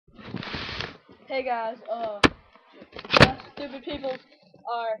Hey guys, stupid people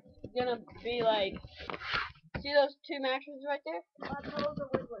are gonna be like, see those two mattresses right there?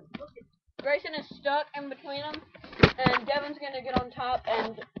 Grayson is stuck in between them, and Devin's gonna get on top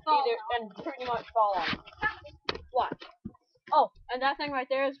and pretty much fall on. Watch. Oh, and that thing right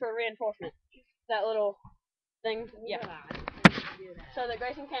there is for reinforcement. That little thing, yeah. So that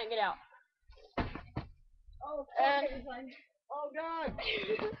Grayson can't get out. Oh, oh God.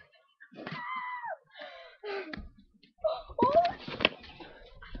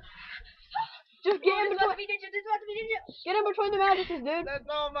 Just get in between. Get in between the mattresses, dude. That's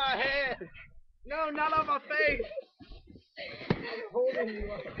on my head. No, not on my face. I'm holding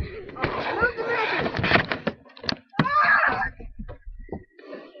you up. Move the mattress.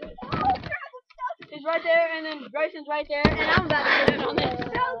 He's right there, and then Grayson's right there, and I'm about to get in on this.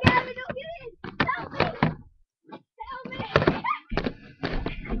 No, Gabby, don't get in. Help me. Help me.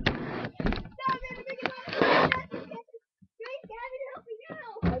 Stop it. Grace, Gabby, help me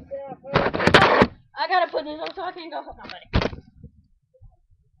now. I gotta put this on so I can't go help nobody.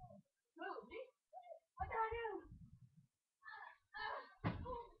 What do I do?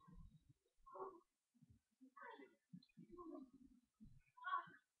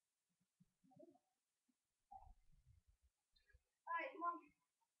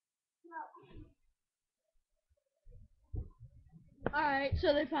 Alright,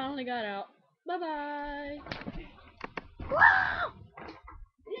 so they finally got out. Bye-bye.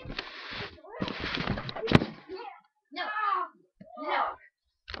 No. No.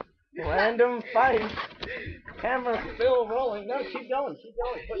 Random fight. Camera still rolling. No, keep going. Keep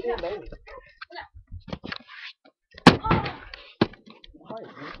going. Put me in, baby.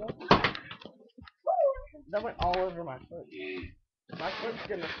 That went all over my foot. My foot's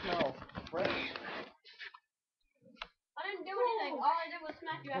gonna smell fresh. I didn't do anything. All I did was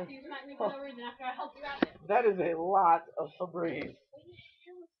smack you after you smacked me for no reason after I helped you out there. That is a lot of Febreze.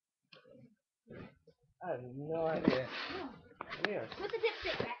 I have no idea. Yes. Put the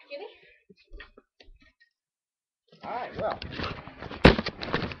dipstick back, Jimmy. Alright, well.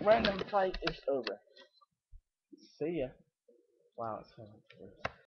 Random fight is over. See ya. Wow, it's so much worse.